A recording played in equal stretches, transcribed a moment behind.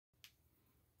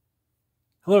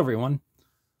Hello everyone.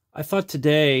 I thought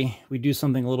today we'd do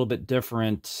something a little bit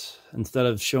different. Instead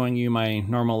of showing you my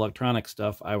normal electronic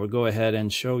stuff, I would go ahead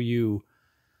and show you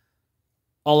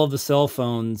all of the cell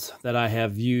phones that I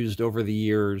have used over the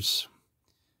years.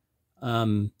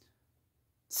 Some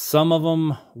of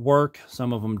them work,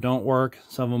 some of them don't work,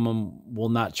 some of them will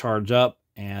not charge up,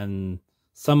 and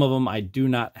some of them I do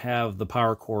not have the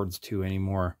power cords to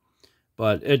anymore.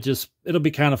 But it'll be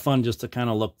kind of fun just to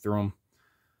kind of look through them.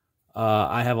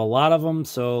 I have a lot of them,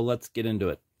 so let's get into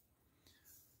it.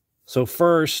 So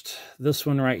first, this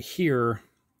one right here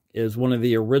is one of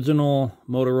the original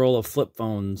Motorola flip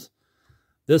phones.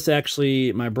 This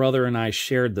actually, my brother and I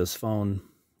shared this phone,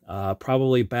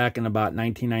 probably back in about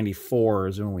 1994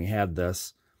 is when we had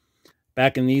this.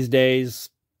 Back in these days,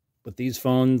 with these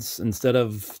phones, instead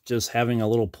of just having a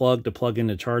little plug to plug in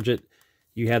to charge it,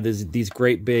 you had these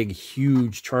great big,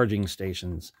 huge charging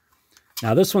stations.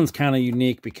 Now this one's kind of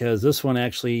unique because this one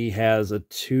actually has a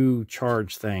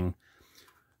 2-charge thing.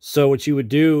 So what you would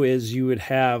do is you would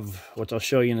have, which I'll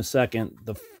show you in a second,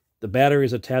 the battery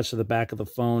is attached to the back of the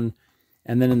phone,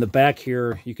 and then in the back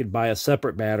here you could buy a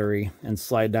separate battery and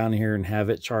slide down here and have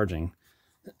it charging.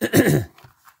 And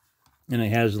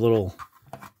it has little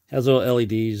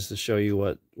LEDs to show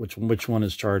you which one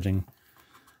is charging.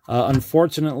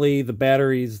 Unfortunately, the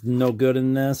battery's no good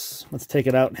in this. Let's take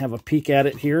it out and have a peek at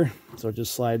it here. So it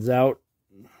just slides out.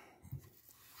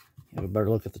 Have a better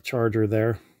look at the charger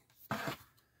there.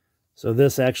 So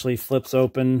this actually flips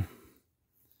open.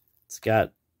 It's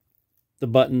got the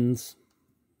buttons.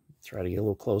 Try to get a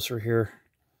little closer here.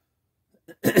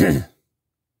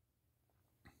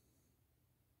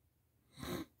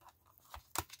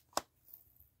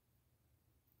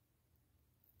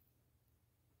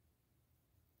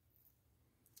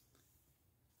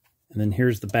 And then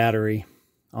here's the battery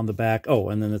on the back. Oh,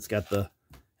 and then it's got the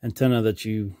antenna that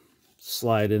you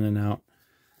slide in and out.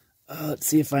 Let's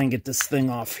see if I can get this thing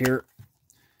off here.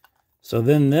 So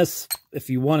then this, if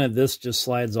you wanted, this just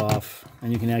slides off,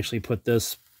 and you can actually put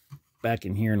this back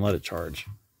in here and let it charge.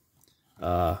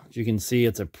 As you can see,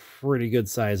 it's a pretty good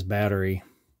sized battery.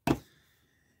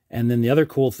 And then the other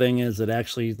cool thing is it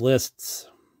actually lists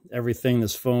everything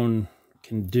this phone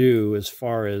can do as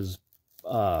far as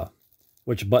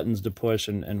which buttons to push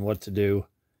and what to do.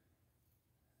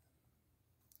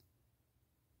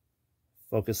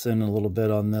 Focus in a little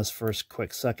bit on this for a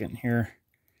quick second here.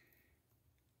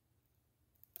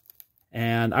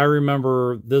 And I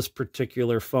remember this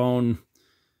particular phone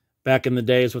back in the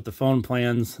days with the phone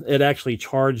plans. It actually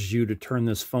charged you to turn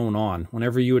this phone on.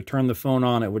 Whenever you would turn the phone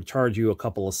on, it would charge you a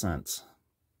couple of cents.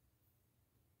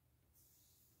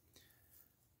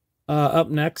 Up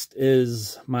next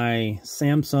is my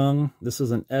Samsung. This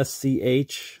is an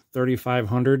SCH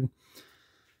 3500.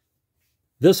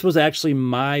 This was actually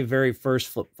my very first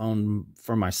flip phone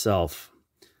for myself.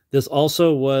 This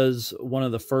also was one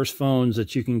of the first phones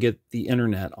that you can get the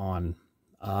internet on.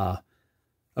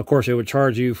 Of course, it would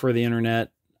charge you for the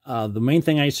internet. The main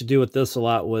thing I used to do with this a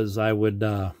lot was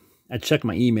I'd check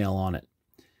my email on it.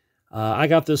 I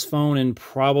got this phone in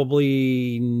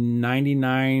probably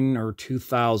 99 or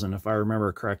 2000, if I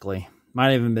remember correctly.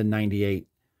 Might have even been 98.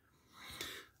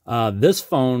 This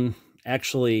phone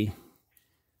actually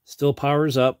still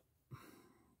powers up.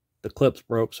 The clip's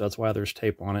broke, so that's why there's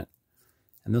tape on it.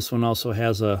 And this one also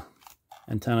has a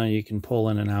antenna you can pull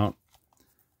in and out.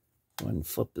 Go ahead and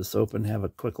flip this open, have a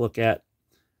quick look at.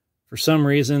 For some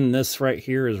reason, this right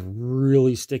here is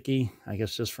really sticky. I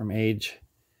guess just from age.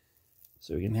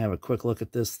 So we can have a quick look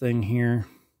at this thing here.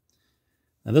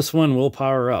 Now this one will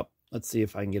power up. Let's see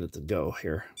if I can get it to go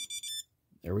here.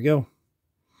 There we go.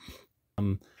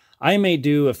 I may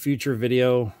do a future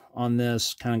video on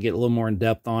this, kind of get a little more in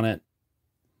depth on it.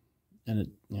 And it,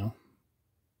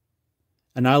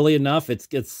 and oddly enough,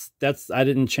 I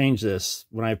didn't change this.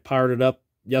 When I powered it up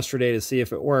yesterday to see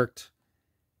if it worked,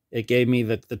 it gave me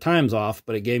the time's off,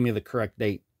 but it gave me the correct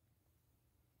date.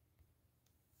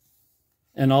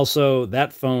 And also,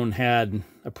 that phone had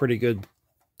a pretty good,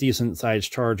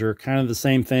 decent-sized charger. Kind of the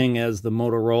same thing as the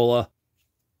Motorola.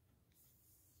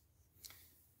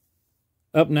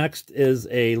 Up next is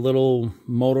a little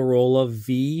Motorola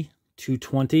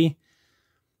V220.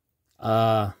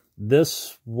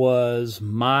 This was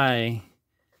my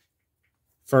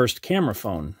first camera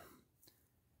phone.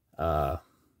 As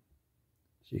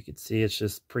you can see, it's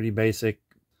just pretty basic.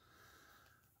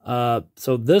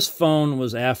 So this phone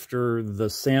was after the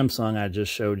Samsung I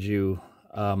just showed you.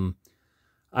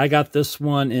 I got this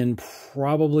one in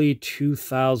probably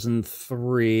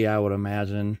 2003, I would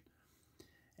imagine.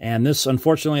 And this,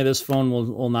 unfortunately, this phone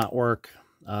will not work.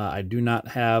 I do not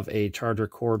have a charger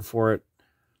cord for it.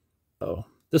 Oh,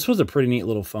 this was a pretty neat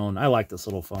little phone. I like this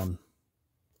little phone.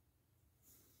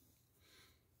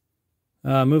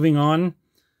 Moving on.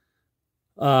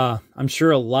 I'm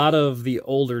sure a lot of the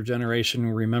older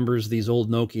generation remembers these old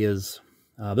Nokias.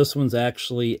 This one's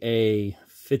actually a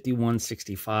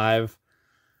 5165.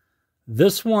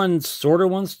 This one sort of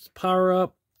wants to power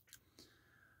up.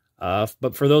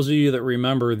 But for those of you that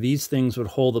remember, these things would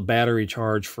hold a battery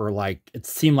charge for like, it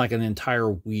seemed like an entire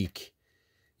week.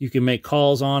 You could make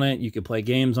calls on it, you could play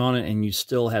games on it, and you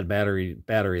still had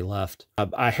battery left.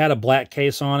 I had a black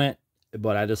case on it,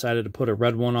 but I decided to put a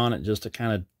red one on it just to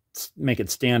kind of make it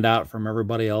stand out from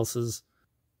everybody else's.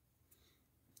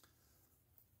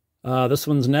 This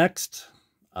one's next.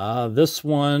 This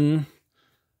one,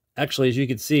 actually, as you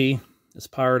can see, is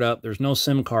powered up. There's no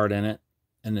SIM card in it,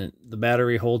 and the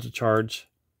battery holds a charge.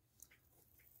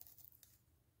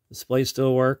 Display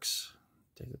still works.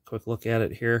 Take a quick look at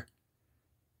it here.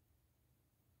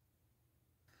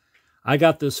 I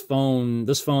got this phone.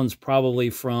 This phone's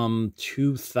probably from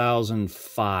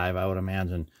 2005, I would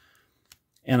imagine.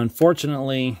 And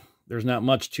unfortunately, there's not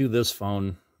much to this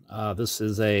phone. This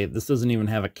doesn't even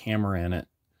have a camera in it.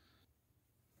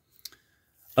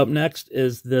 Up next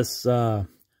is this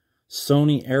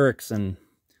Sony Ericsson.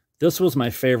 This was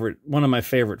one of my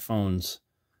favorite phones.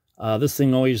 This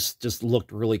thing always just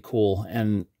looked really cool.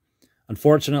 And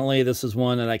unfortunately, this is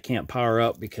one that I can't power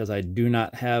up because I do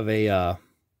not have a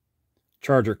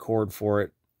charger cord for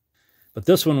it. But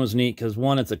this one was neat because,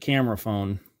 one, it's a camera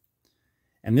phone.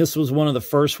 And this was one of the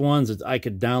first ones that I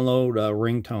could download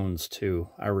ringtones to,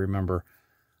 I remember.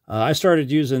 I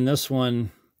started using this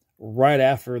one right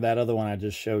after that other one I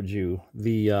just showed you,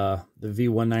 the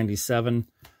V197.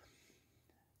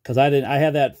 Because I did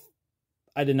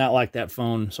not like that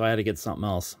phone, so I had to get something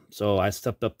else. So I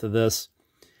stepped up to this.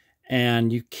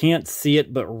 And you can't see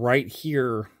it, but right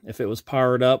here, if it was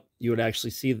powered up, you would actually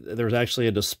see there's actually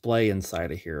a display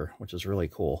inside of here, which is really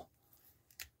cool.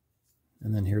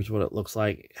 And then here's what it looks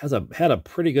like. It had a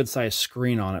pretty good sized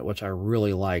screen on it, which I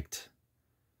really liked.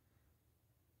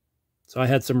 So I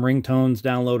had some ringtones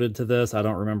downloaded to this. I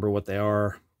don't remember what they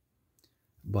are,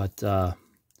 but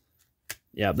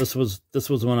yeah, this was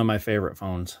one of my favorite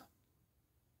phones.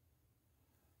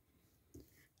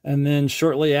 And then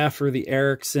shortly after the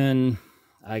Ericsson,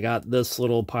 I got this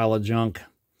little pile of junk.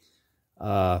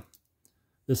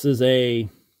 This is actually,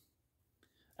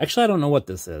 I don't know what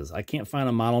this is. I can't find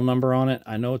a model number on it.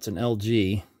 I know it's an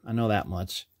LG. I know that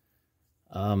much.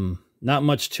 Not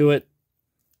much to it.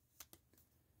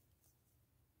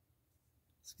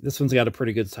 This one's got a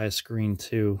pretty good size screen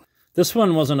too. This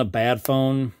one wasn't a bad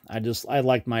phone. I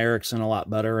liked my Ericsson a lot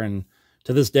better, and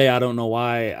to this day, I don't know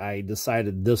why I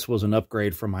decided this was an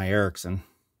upgrade from my Ericsson.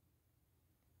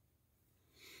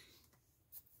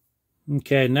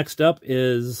 Okay, next up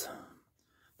is,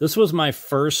 this was my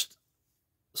first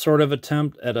sort of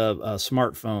attempt at a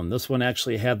smartphone. This one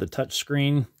actually had the touch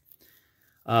screen.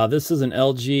 This is an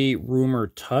LG Rumor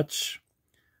Touch.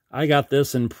 I got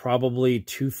this in probably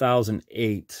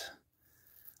 2008.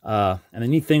 And the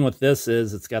neat thing with this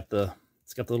is it's got the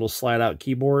little slide out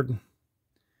keyboard.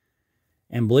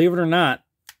 And believe it or not,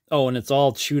 oh, and it's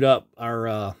all chewed up.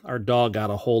 Our dog got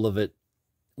a hold of it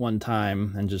one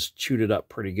time and just chewed it up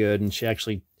pretty good. And she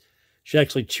actually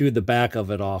chewed the back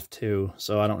of it off too.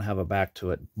 So I don't have a back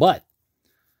to it. But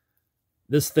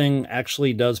this thing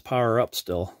actually does power up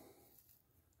still.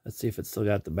 Let's see if it's still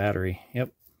got the battery.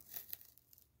 Yep.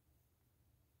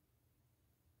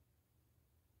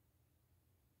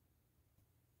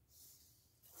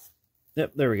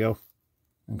 Yep, there we go.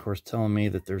 And of course, telling me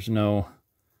that there's no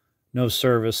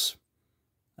service.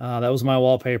 That was my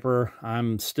wallpaper.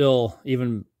 I'm still,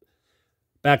 even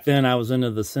back then, I was into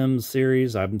the Sims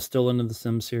series. I'm still into the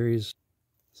Sims series.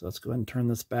 So let's go ahead and turn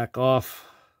this back off.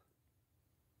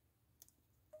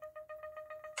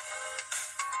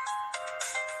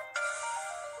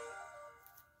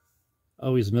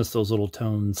 Always miss those little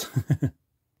tones.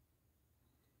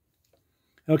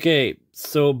 Okay,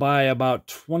 so by about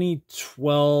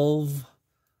 2012,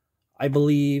 I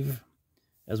believe,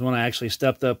 is when I actually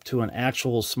stepped up to an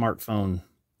actual smartphone.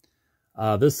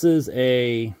 This is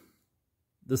a,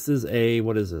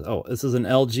 what is it? Oh, this is an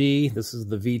LG. This is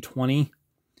the V20.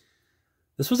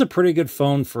 This was a pretty good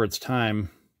phone for its time.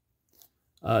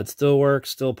 It still works,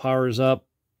 still powers up.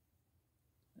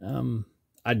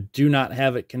 I do not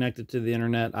have it connected to the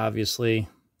internet, obviously.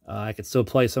 I could still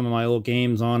play some of my old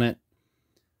games on it.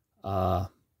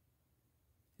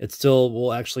 It still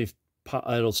will actually,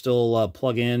 it'll still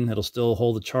plug in. It'll still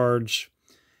hold the charge.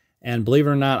 And believe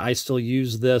it or not, I still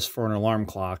use this for an alarm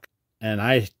clock. And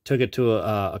I took it to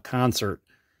a concert,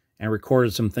 and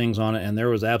recorded some things on it, and there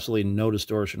was absolutely no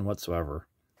distortion whatsoever.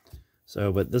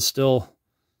 So, but this still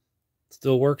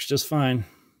works just fine.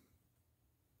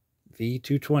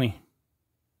 V220.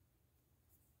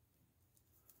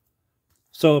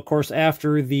 So, of course,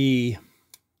 after the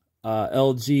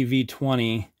LG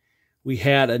V20, we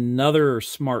had another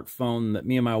smartphone that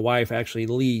me and my wife actually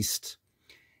leased,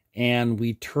 and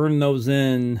we turned those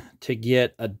in to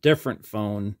get a different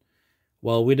phone.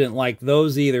 Well, we didn't like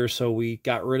those either, so we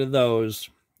got rid of those.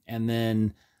 And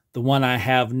then the one I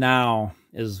have now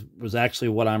was actually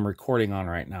what I'm recording on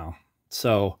right now.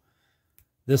 So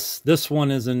this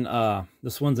one's an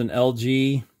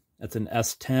LG. It's an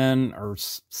S10 or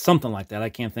something like that. I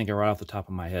can't think of it right off the top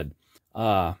of my head.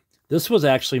 This was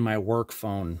actually my work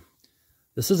phone.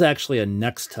 This is actually a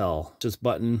Nextel, just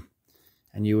button,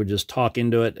 and you would just talk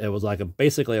into it. It was like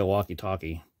basically a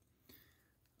walkie-talkie.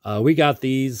 We got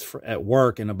these at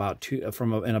work in about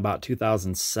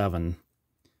 2007.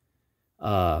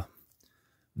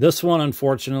 This one,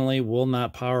 unfortunately, will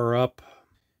not power up,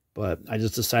 but I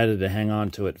just decided to hang on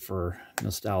to it for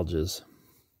nostalgias.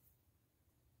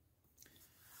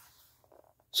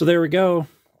 So there we go.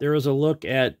 There is a look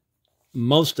at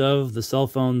most of the cell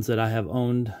phones that I have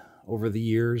owned over the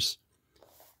years.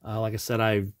 Like I said,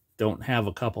 I don't have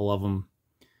a couple of them.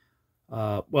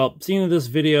 Well, seeing this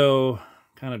video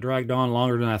kind of dragged on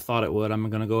longer than I thought it would, I'm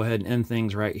going to go ahead and end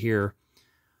things right here.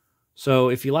 So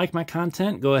if you like my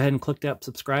content, go ahead and click that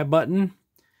subscribe button,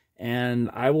 and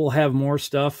I will have more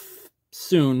stuff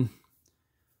soon.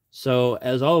 So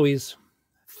as always,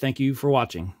 thank you for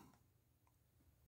watching.